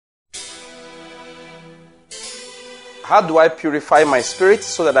How do I purify my spirit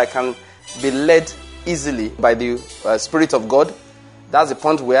so that I can be led easily by the Spirit of God? That's the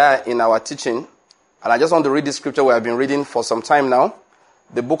point we are in our teaching. And I just want to read this scripture we have been reading for some time now.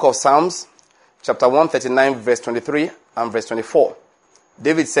 The book of Psalms, chapter 139, verse 23 and verse 24.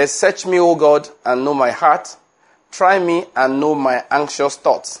 David says, "Search me, O God, and know my heart. Try me and know my anxious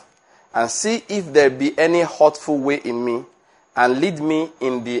thoughts. And see if there be any hurtful way in me, and lead me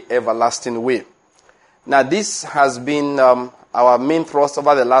in the everlasting way." Now, this has been our main thrust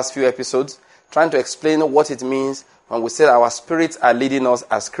over the last few episodes, trying to explain what it means when we say our spirits are leading us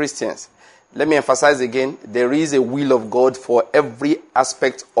as Christians. Let me emphasize again, there is a will of God for every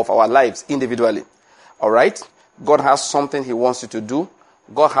aspect of our lives individually. All right? God has something he wants you to do.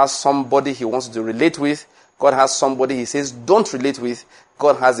 God has somebody he wants you to relate with. God has somebody he says don't relate with.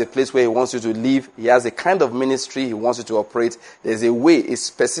 God has a place where he wants you to live. He has a kind of ministry he wants you to operate. There's a way, a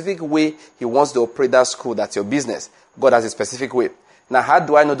specific way he wants to operate that school. That's your business. God has a specific way. Now, how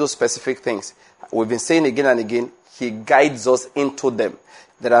do I know those specific things? We've been saying again and again, he guides us into them.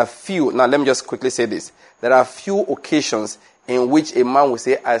 There are few, now let me just quickly say this. There are few occasions in which a man will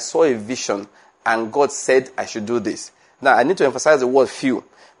say, I saw a vision and God said I should do this. Now, I need to emphasize the word few,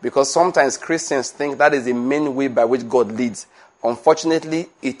 because sometimes Christians think that is the main way by which God leads. Unfortunately,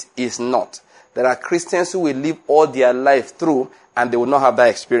 it is not. There are Christians who will live all their life through and they will not have that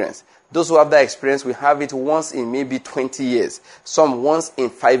experience. Those who have that experience will have it once in maybe 20 years. Some once in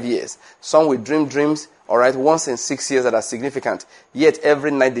 5 years. Some will dream dreams, all right, once in 6 years that are significant. Yet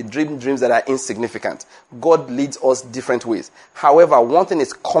every night they dream dreams that are insignificant. God leads us different ways. However, one thing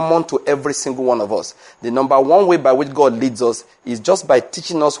is common to every single one of us. The number one way by which God leads us is just by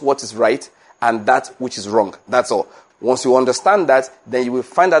teaching us what is right and that which is wrong. That's all. Once you understand that, then you will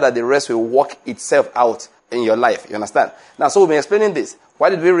find out that the rest will work itself out in your life. You understand? Now, so we've been explaining this.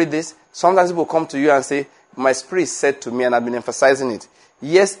 Why did we read this? Sometimes people come to you and say, my spirit said to me, and I've been emphasizing it.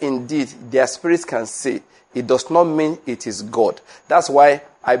 Yes, indeed, their spirits can say. It does not mean it is God. That's why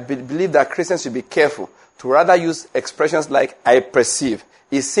I believe that Christians should be careful to rather use expressions like, I perceive.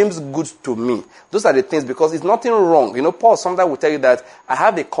 It seems good to me. Those are the things, because it's nothing wrong. You know, Paul sometimes will tell you that I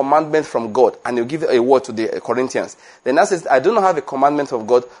have a commandment from God, and he'll give a word to the Corinthians. Then that says, I do not have a commandment of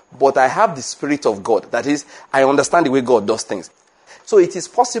God, but I have the Spirit of God. That is, I understand the way God does things. So it is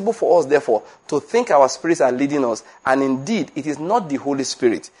possible for us, therefore, to think our spirits are leading us, and indeed, it is not the Holy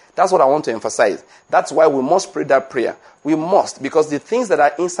Spirit. That's what I want to emphasize. That's why we must pray that prayer. We must, because the things that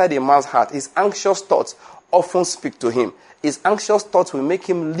are inside a man's heart, his anxious thoughts, often speak to him. His anxious thoughts will make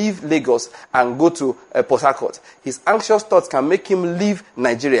him leave Lagos and go to Port Harcourt. His anxious thoughts can make him leave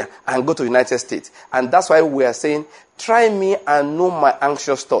Nigeria and go to the United States. And that's why we are saying, try me and know my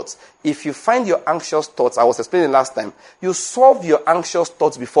anxious thoughts. If you find your anxious thoughts, I was explaining last time, you solve your anxious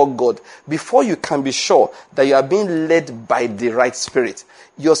thoughts before God, before you can be sure that you are being led by the right spirit.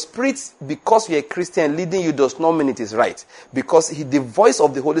 Your spirit, because you're a Christian, leading you does not mean it is right. Because the voice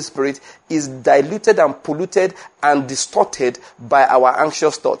of the Holy Spirit is diluted and polluted and distorted by our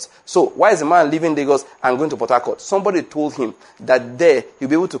anxious thoughts. So, why is a man leaving Lagos and going to Port Harcourt? Somebody told him that there he'll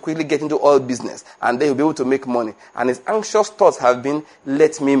be able to quickly get into oil business and there he'll be able to make money. And his anxious thoughts have been,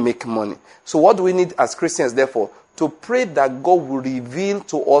 let me make money. So what do we need as Christians, therefore? To pray that God will reveal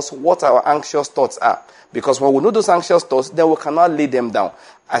to us what our anxious thoughts are. Because when we know those anxious thoughts, then we cannot lay them down.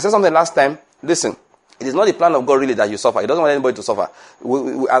 I said something last time. Listen, it is not the plan of God really that you suffer. He doesn't want anybody to suffer.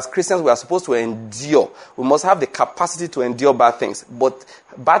 We, as Christians, we are supposed to endure. We must have the capacity to endure bad things. But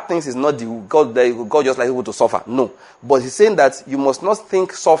bad things is not the God just like people to suffer. No. But he's saying that you must not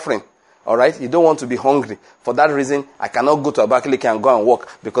think suffering. All right? You don't want to be hungry. For that reason, I cannot go to Abakaliki and go and work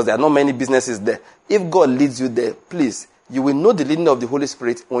because there are not many businesses there. If God leads you there, please, you will know the leading of the Holy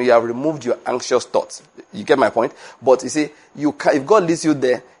Spirit when you have removed your anxious thoughts. You get my point? But you see, if God leads you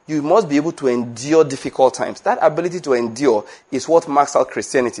there, you must be able to endure difficult times. That ability to endure is what marks out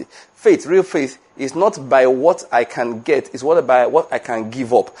Christianity. Faith, real faith, is not by what I can get, it's by what I can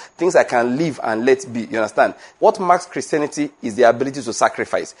give up. Things I can live and let be. You understand? What marks Christianity is the ability to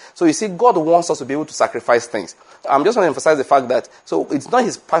sacrifice. So you see, God wants us to be able to sacrifice things. I'm just going to emphasize the fact that, so it's not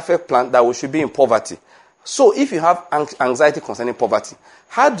his perfect plan that we should be in poverty. So if you have anxiety concerning poverty,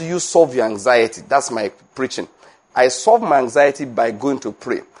 how do you solve your anxiety? That's my preaching. I solve my anxiety by going to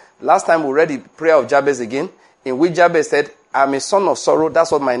pray. Last time we read the prayer of Jabez again, in which Jabez said, I'm a son of sorrow,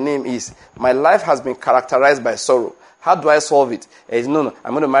 that's what my name is. My life has been characterized by sorrow. How do I solve it? No,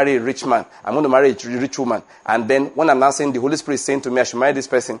 I'm going to marry a rich man. I'm going to marry a rich woman. And then when I'm now saying the Holy Spirit is saying to me I should marry this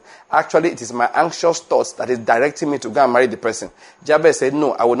person, actually it is my anxious thoughts that is directing me to go and marry the person. Jabez said,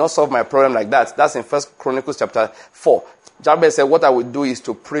 no, I will not solve my problem like that. That's in 1 Chronicles chapter 4. Jabez said, what I will do is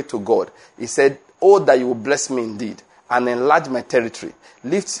to pray to God. He said, oh, that you will bless me indeed and enlarge my territory.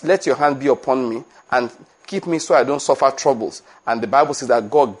 Let your hand be upon me and keep me so I don't suffer troubles. And the Bible says that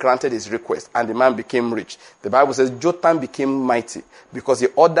God granted his request and the man became rich. The Bible says Jotham became mighty because he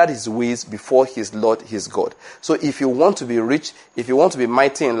ordered his ways before his Lord, his God. So if you want to be rich, if you want to be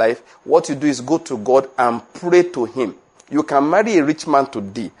mighty in life, what you do is go to God and pray to him. You can marry a rich man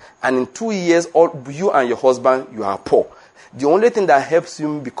today, and in 2 years, all you and your husband, you are poor. The only thing that helps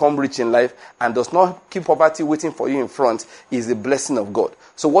you become rich in life and does not keep poverty waiting for you in front is the blessing of God.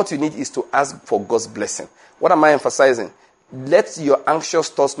 So what you need is to ask for God's blessing. What am I emphasizing? Let your anxious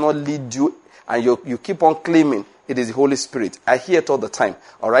thoughts not lead you, and you keep on claiming it is the Holy Spirit. I hear it all the time.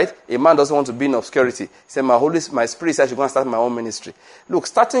 All right? A man doesn't want to be in obscurity. He said, my spirit said I should go and start my own ministry. Look,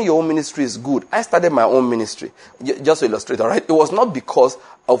 starting your own ministry is good. I started my own ministry. Just to illustrate, all right? It was not because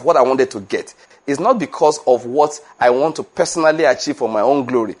of what I wanted to get. It's not because of what I want to personally achieve for my own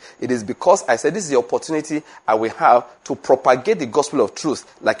glory. It is because I said this is the opportunity I will have to propagate the gospel of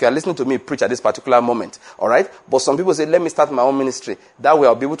truth, like you are listening to me preach at this particular moment. All right? But some people say, let me start my own ministry. That way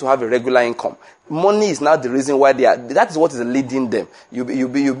I'll be able to have a regular income. Money is not the reason why they are. That is what is leading them.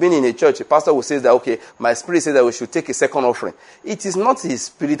 You've been in a church. A pastor will say that, okay, my spirit says that we should take a second offering. It is not his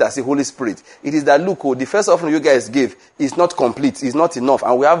spirit as the Holy Spirit. It is that, look, the first offering you guys gave is not complete. It's not enough.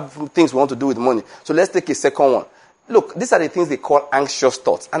 And we have things we want to do with money. So let's take a second one. Look, these are the things they call anxious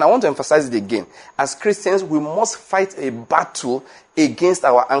thoughts. And I want to emphasize it again. As Christians, we must fight a battle against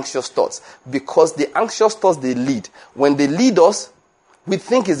our anxious thoughts. Because the anxious thoughts they lead. When they lead us, we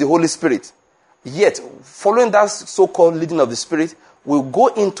think it's the Holy Spirit. Yet, following that so-called leading of the Spirit, we'll go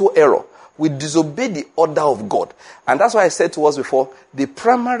into error. We disobey the order of God. And that's why I said to us before, the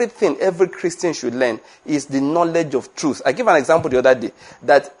primary thing every Christian should learn is the knowledge of truth. I gave an example the other day,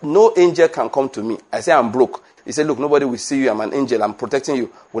 that no angel can come to me. I say I'm broke. He said, look, nobody will see you. I'm an angel. I'm protecting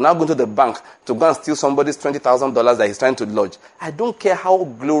you. We're now going to the bank to go and steal somebody's $20,000 that he's trying to lodge. I don't care how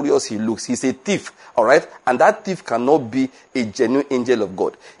glorious he looks. He's a thief, all right? And that thief cannot be a genuine angel of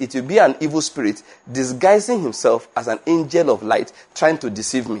God. It will be an evil spirit disguising himself as an angel of light trying to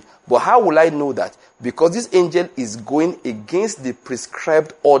deceive me. But how will I know that? Because this angel is going against the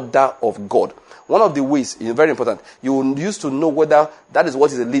prescribed order of God. One of the ways, very important, you will use to know whether that is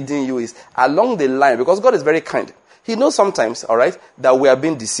what is leading you is along the line, because God is very kind. He knows sometimes, all right, that we are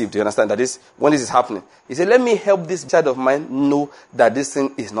being deceived. You understand? That is when this is happening. He said, let me help this child of mine know that this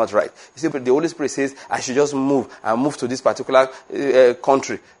thing is not right. You see, but the Holy Spirit says, I should just move to this particular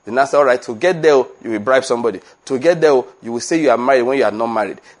country. Then I say, all right, to get there, you will bribe somebody. To get there, you will say you are married when you are not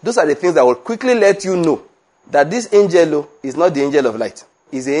married. Those are the things that will quickly let you know that this angel is not the angel of light.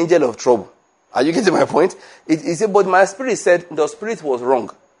 He's the angel of trouble. Are you getting my point? He said, but my spirit said the spirit was wrong.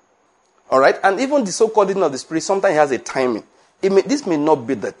 All right? And even the so-called leading of the spirit sometimes has a timing. This may not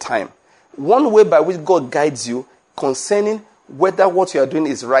be the time. One way by which God guides you concerning whether what you are doing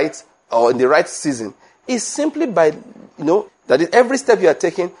is right or in the right season is simply by, that every step you are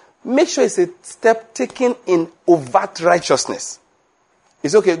taking, make sure it's a step taken in overt righteousness.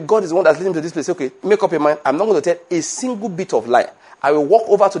 It's okay, God is the one that's leading to this place. Okay, make up your mind. I'm not going to tell a single bit of lie. I will walk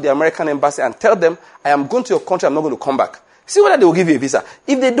over to the American embassy and tell them, I am going to your country, I'm not going to come back. See whether they will give you a visa.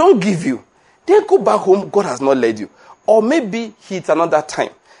 If they don't give you, then go back home, God has not led you. Or maybe it's another time.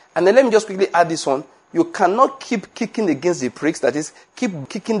 And then let me just quickly add this one. You cannot keep kicking against the pricks, that is, keep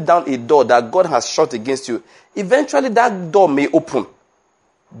kicking down a door that God has shut against you. Eventually that door may open,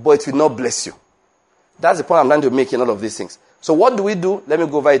 but it will not bless you. That's the point I'm trying to make in all of these things. So what do? Let me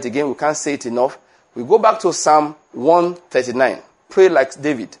go over it again. We can't say it enough. We go back to Psalm 139. Pray like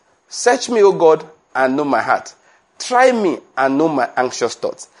David. Search me, O God, and know my heart. Try me and know my anxious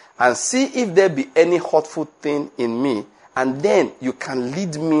thoughts. And see if there be any hurtful thing in me. And then you can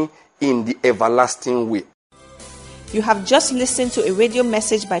lead me in the everlasting way. You have just listened to a radio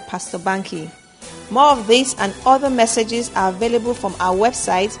message by Pastor Banky. More of these and other messages are available from our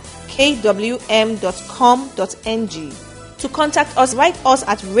website, kwm.com.ng. To contact us, write us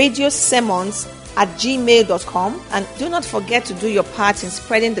at radiosermons@gmail.com, and do not forget to do your part in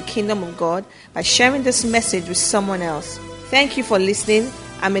spreading the kingdom of God by sharing this message with someone else. Thank you for listening,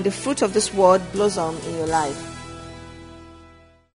 and may the fruit of this word blossom in your life.